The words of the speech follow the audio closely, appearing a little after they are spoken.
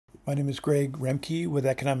My name is Greg Remke with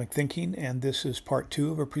Economic Thinking, and this is part two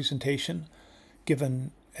of a presentation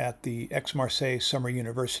given at the Aix-Marseille Summer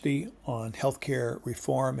University on healthcare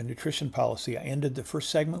reform and nutrition policy. I ended the first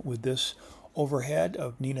segment with this overhead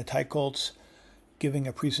of Nina Teicholz giving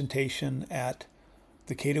a presentation at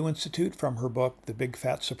the Cato Institute from her book, The Big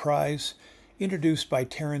Fat Surprise, introduced by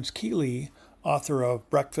Terence Kealey, author of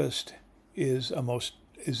Breakfast is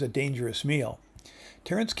a Dangerous Meal.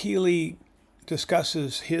 Terence Kealey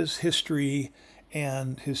discusses his history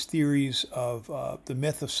and his theories of the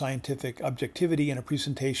myth of scientific objectivity in a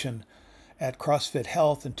presentation at CrossFit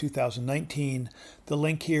Health in 2019. The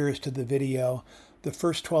link here is to the video. The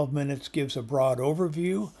first 12 minutes gives a broad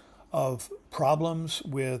overview of problems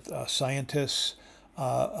with scientists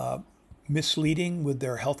misleading with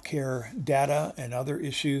their healthcare data and other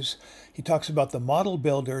issues. He talks about the model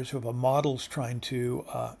builders who have models trying to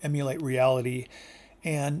emulate reality,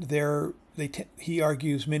 and he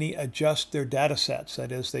argues many adjust their data sets.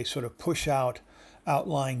 That is, they sort of push out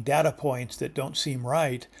outlying data points that don't seem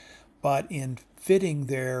right, but in fitting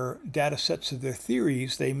their data sets of their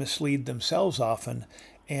theories, they mislead themselves often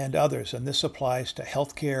and others. And this applies to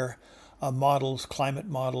healthcare models, climate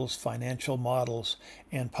models, financial models,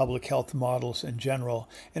 and public health models in general,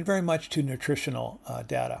 and very much to nutritional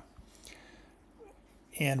data.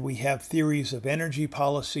 And we have theories of energy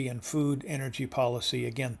policy and food energy policy,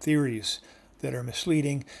 again, theories that are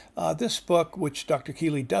misleading. This book, which Dr.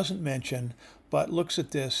 Kealey doesn't mention, but looks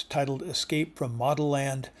at this, titled Escape from Model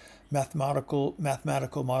Land, Mathematical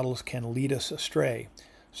Models Can Lead Us Astray.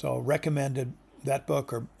 So recommended that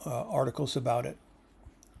book or articles about it.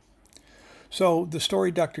 So the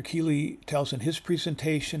story Dr. Kealey tells in his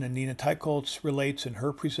presentation and Nina Teicholz relates in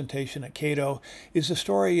her presentation at Cato is the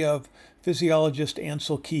story of physiologist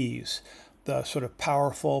Ancel Keys, the sort of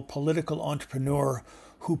powerful political entrepreneur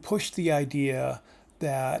who pushed the idea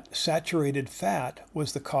that saturated fat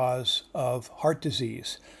was the cause of heart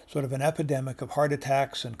disease, sort of an epidemic of heart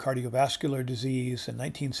attacks and cardiovascular disease in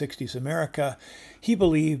 1960s America. He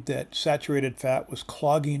believed that saturated fat was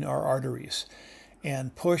clogging our arteries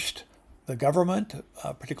and pushed the government,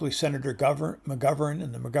 particularly Senator McGovern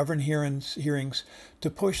and the McGovern hearings, to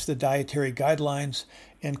push the dietary guidelines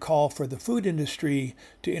and call for the food industry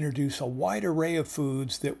to introduce a wide array of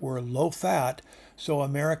foods that were low fat so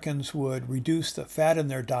Americans would reduce the fat in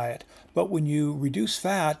their diet. But when you reduce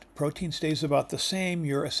fat, protein stays about the same,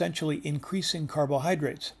 you're essentially increasing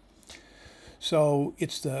carbohydrates. So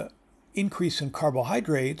it's the increase in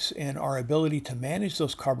carbohydrates and our ability to manage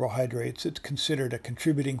those carbohydrates, it's considered a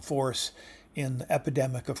contributing force in the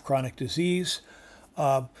epidemic of chronic disease.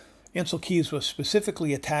 Ancel Keys was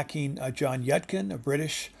specifically attacking John Yudkin, a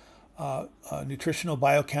British nutritional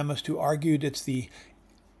biochemist who argued it's the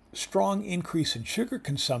strong increase in sugar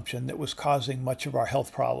consumption that was causing much of our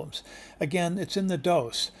health problems. Again, it's in the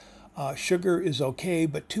dose. Sugar is okay,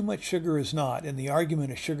 but too much sugar is not. And the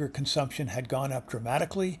argument of sugar consumption had gone up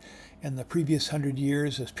dramatically in the previous 100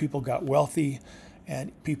 years as people got wealthy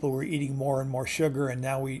and people were eating more and more sugar, and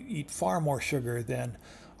now we eat far more sugar than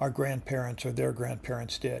our grandparents or their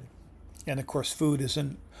grandparents did. And of course,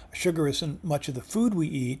 sugar isn't much of the food we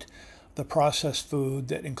eat, the processed food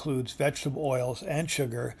that includes vegetable oils and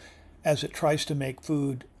sugar, as it tries to make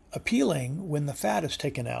food appealing when the fat is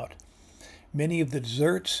taken out. Many of the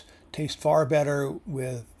desserts taste far better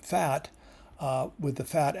with fat. With the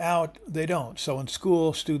fat out, they don't. So in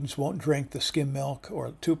school, students won't drink the skim milk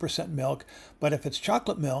or 2% milk, but if it's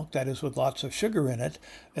chocolate milk, that is with lots of sugar in it,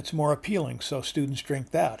 it's more appealing, so students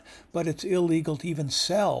drink that. But it's illegal to even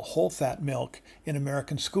sell whole fat milk in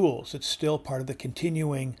American schools. It's still part of the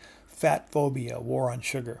continuing fat phobia, war on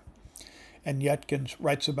sugar. And Yudkin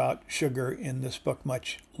writes about sugar in this book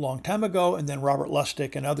long time ago, and then Robert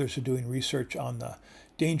Lustig and others are doing research on the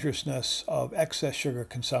dangerousness of excess sugar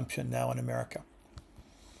consumption now in America.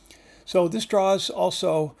 So this draws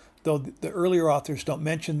also, though the earlier authors don't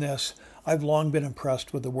mention this, I've long been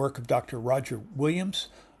impressed with the work of Dr. Roger Williams,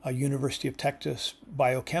 a University of Texas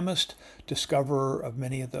biochemist, discoverer of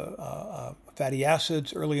many of the fatty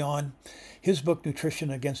acids early on. His book,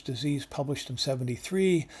 Nutrition Against Disease, published in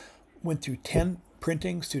 '73, went through 10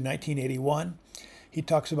 printings through 1981. He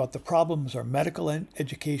talks about the problems our medical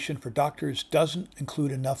education for doctors doesn't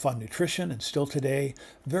include enough on nutrition, and still today,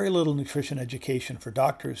 very little nutrition education for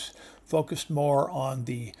doctors, focused more on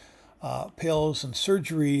the pills and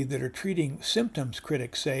surgery that are treating symptoms,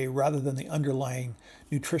 critics say, rather than the underlying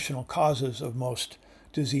nutritional causes of most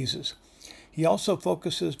diseases. He also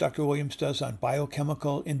focuses, Dr. Williams does, on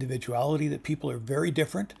biochemical individuality, that people are very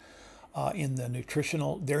different in their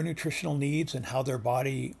nutritional needs and how their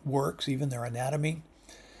body works, even their anatomy.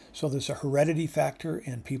 So there's a heredity factor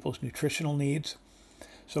in people's nutritional needs.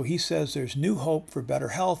 So he says there's new hope for better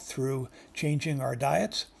health through changing our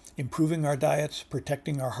diets, improving our diets,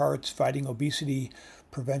 protecting our hearts, fighting obesity,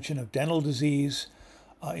 prevention of dental disease,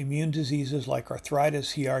 immune diseases like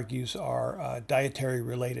arthritis, he argues, are dietary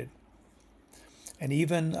related. And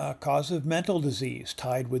even cause of mental disease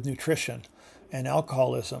tied with nutrition and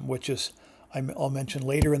alcoholism, which is, I'll mention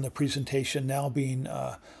later in the presentation, now being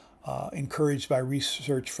encouraged by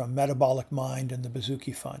research from Metabolic Mind and the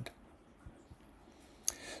Bazooki Fund.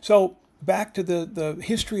 So back to the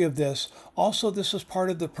history of this. Also, this is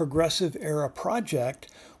part of the Progressive Era Project,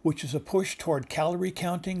 which is a push toward calorie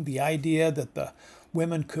counting, the idea that the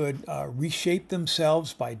women could reshape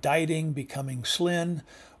themselves by dieting, becoming slim,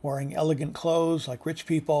 wearing elegant clothes like rich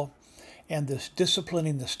people, and this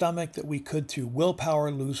disciplining the stomach that we could through willpower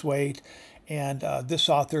lose weight. And this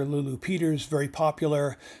author, Lulu Peters, very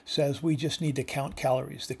popular, says we just need to count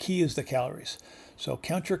calories. The key is the calories. So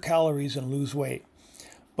count your calories and lose weight.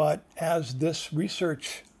 But as this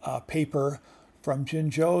research paper from Jin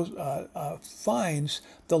Zhou finds,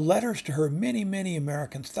 the letters to her, many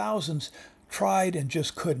Americans, thousands, tried and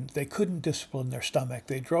just couldn't. They couldn't discipline their stomach.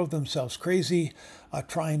 They drove themselves crazy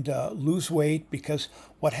trying to lose weight, because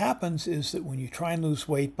what happens is that when you try and lose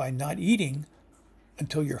weight by not eating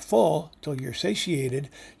until you're full, until you're satiated,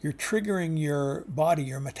 you're triggering your body,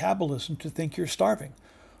 your metabolism, to think you're starving,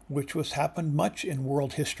 which was happened much in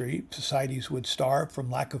world history. Societies would starve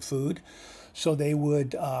from lack of food. So they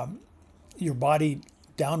would, your body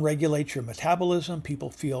downregulates your metabolism. People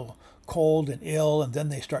feel cold and ill, and then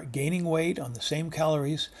they start gaining weight on the same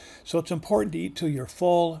calories. So it's important to eat till you're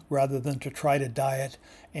full rather than to try to diet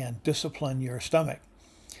and discipline your stomach.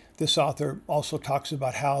 This author also talks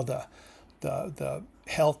about how the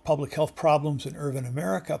public health problems in urban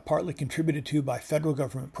America, partly contributed to by federal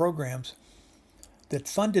government programs that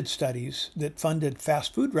funded studies, that funded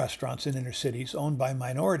fast food restaurants in inner cities owned by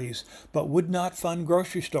minorities, but would not fund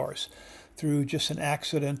grocery stores, through just an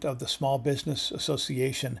accident of the Small Business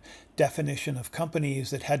Association definition of companies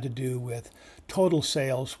that had to do with total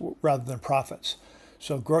sales rather than profits.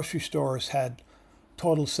 So grocery stores had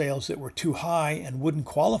total sales that were too high and wouldn't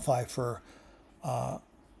qualify for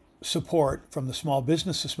support from the Small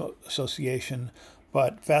Business Association,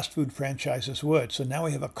 but fast food franchises would. So now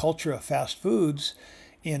we have a culture of fast foods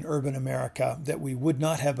in urban America that we would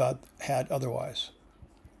not have had otherwise.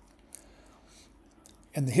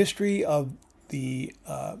 And the history of the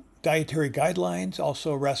dietary guidelines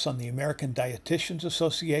also rests on the American Dietitians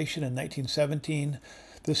Association in 1917.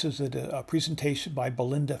 This is a presentation by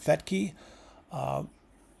Belinda Fettke,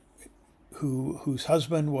 whose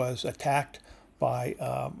husband was attacked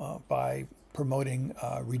by promoting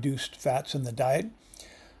reduced fats in the diet.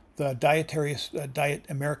 The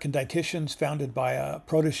American Dietitians, founded by a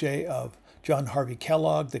protege of John Harvey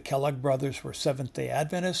Kellogg. The Kellogg brothers were Seventh-day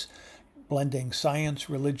Adventists, blending science,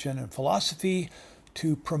 religion, and philosophy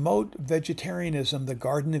to promote vegetarianism, the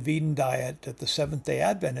Garden of Eden diet that the Seventh-day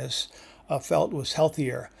Adventists felt was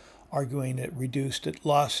healthier, arguing it reduced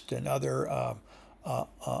lust and other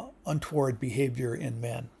untoward behavior in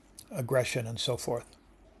men, aggression, and so forth.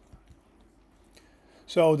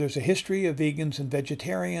 So there's a history of vegans and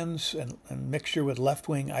vegetarians and mixture with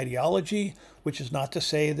left-wing ideology, which is not to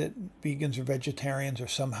say that vegans or vegetarians or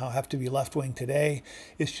somehow have to be left-wing today.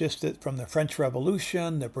 It's just that from the French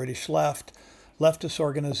Revolution, the British left, leftist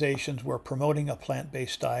organizations were promoting a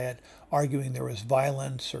plant-based diet, arguing there was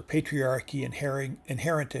violence or patriarchy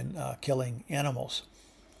inherent in killing animals.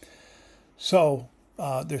 So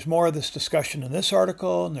there's more of this discussion in this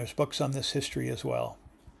article, and there's books on this history as well.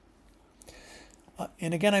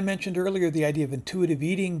 And again, I mentioned earlier the idea of intuitive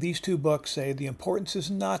eating. These two books say the importance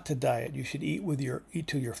is not to diet. You should eat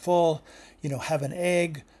till you're full. Have an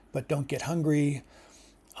egg, but don't get hungry.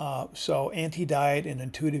 So anti-diet and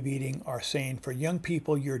intuitive eating are saying for young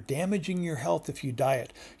people, you're damaging your health if you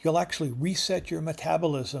diet. You'll actually reset your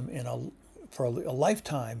metabolism for a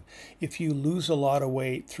lifetime if you lose a lot of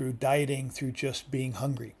weight through dieting, through just being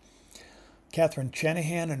hungry. Catherine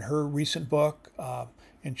Shanahan, in her recent book,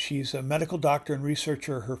 and she's a medical doctor and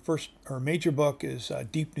researcher. Her major book is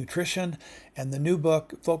Deep Nutrition, and the new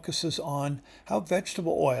book focuses on how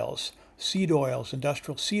vegetable oils, seed oils,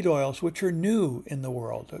 industrial seed oils, which are new in the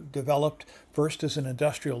world, developed first as an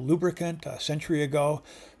industrial lubricant a century ago,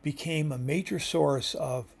 became a major source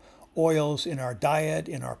of oils in our diet,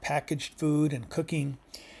 in our packaged food and cooking.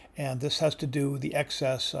 And this has to do with the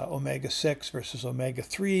excess omega-6 versus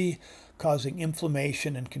omega-3, causing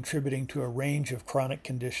inflammation and contributing to a range of chronic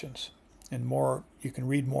conditions. And more, you can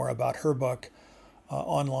read more about her book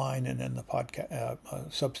online and in the podcast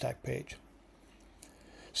Substack page.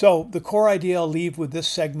 So the core idea I'll leave with this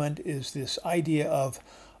segment is this idea of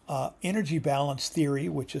energy balance theory,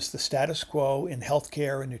 which is the status quo in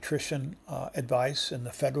healthcare and nutrition advice and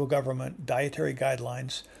the federal government dietary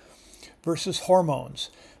guidelines, versus hormones,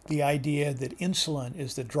 the idea that insulin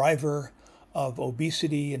is the driver of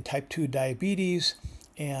obesity and type 2 diabetes,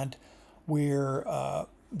 and where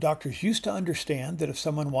doctors used to understand that if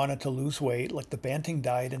someone wanted to lose weight, like the Banting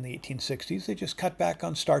diet in the 1860s, they just cut back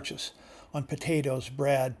on starches, on potatoes,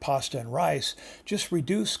 bread, pasta, and rice, just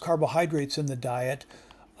reduce carbohydrates in the diet,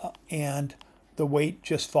 and the weight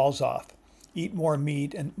just falls off. Eat more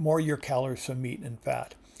meat and more your calories from meat and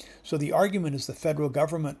fat. So the argument is the federal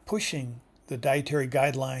government pushing the dietary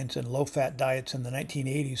guidelines and low-fat diets in the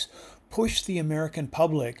 1980s pushed the American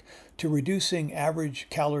public to reducing average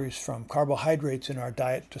calories from carbohydrates in our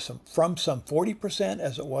diet to from some 40%,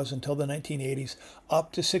 as it was until the 1980s,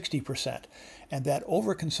 up to 60%. And that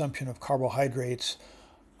overconsumption of carbohydrates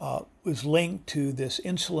was linked to this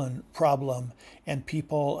insulin problem and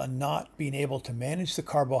people not being able to manage the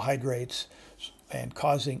carbohydrates and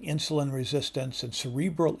causing insulin resistance and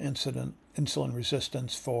cerebral insulin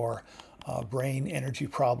resistance for brain energy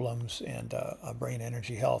problems and brain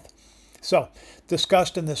energy health. So,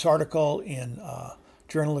 discussed in this article in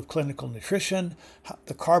Journal of Clinical Nutrition,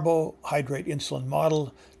 the carbohydrate insulin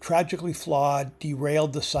model, tragically flawed,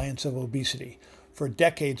 derailed the science of obesity. For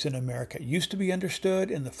decades in America, it used to be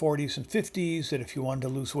understood in the 40s and 50s that if you wanted to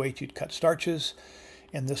lose weight, you'd cut starches.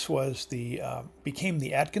 And this was became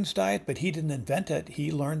the Atkins diet, but he didn't invent it.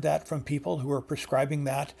 He learned that from people who were prescribing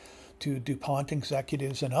that to DuPont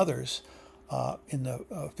executives and others in the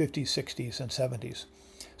 50s, 60s, and 70s.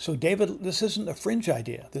 So this isn't a fringe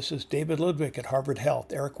idea. This is David Ludwig at Harvard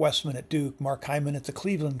Health, Eric Westman at Duke, Mark Hyman at the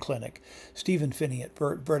Cleveland Clinic, Stephen Phinney at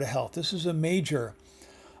Virta Health. This is a major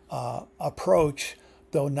approach,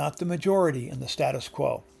 though not the majority in the status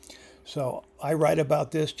quo. So I write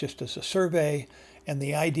about this just as a survey, and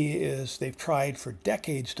the idea is they've tried for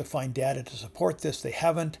decades to find data to support this. They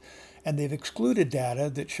haven't, and they've excluded data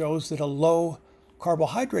that shows that a low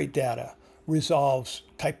carbohydrate data resolves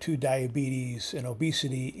type 2 diabetes and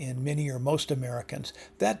obesity in many or most Americans.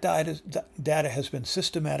 That data has been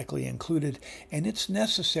systematically included, and it's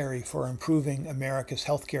necessary for improving America's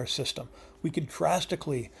healthcare system. We could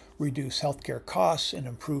drastically reduce healthcare costs and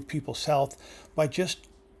improve people's health by just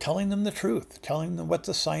telling them the truth, telling them what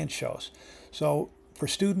the science shows. So for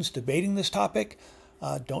students debating this topic,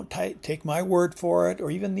 don't take my word for it, or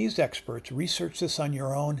even these experts. Research this on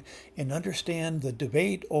your own and understand the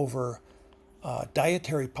debate over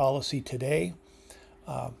dietary policy today.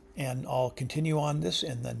 And I'll continue on this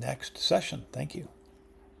in the next session. Thank you.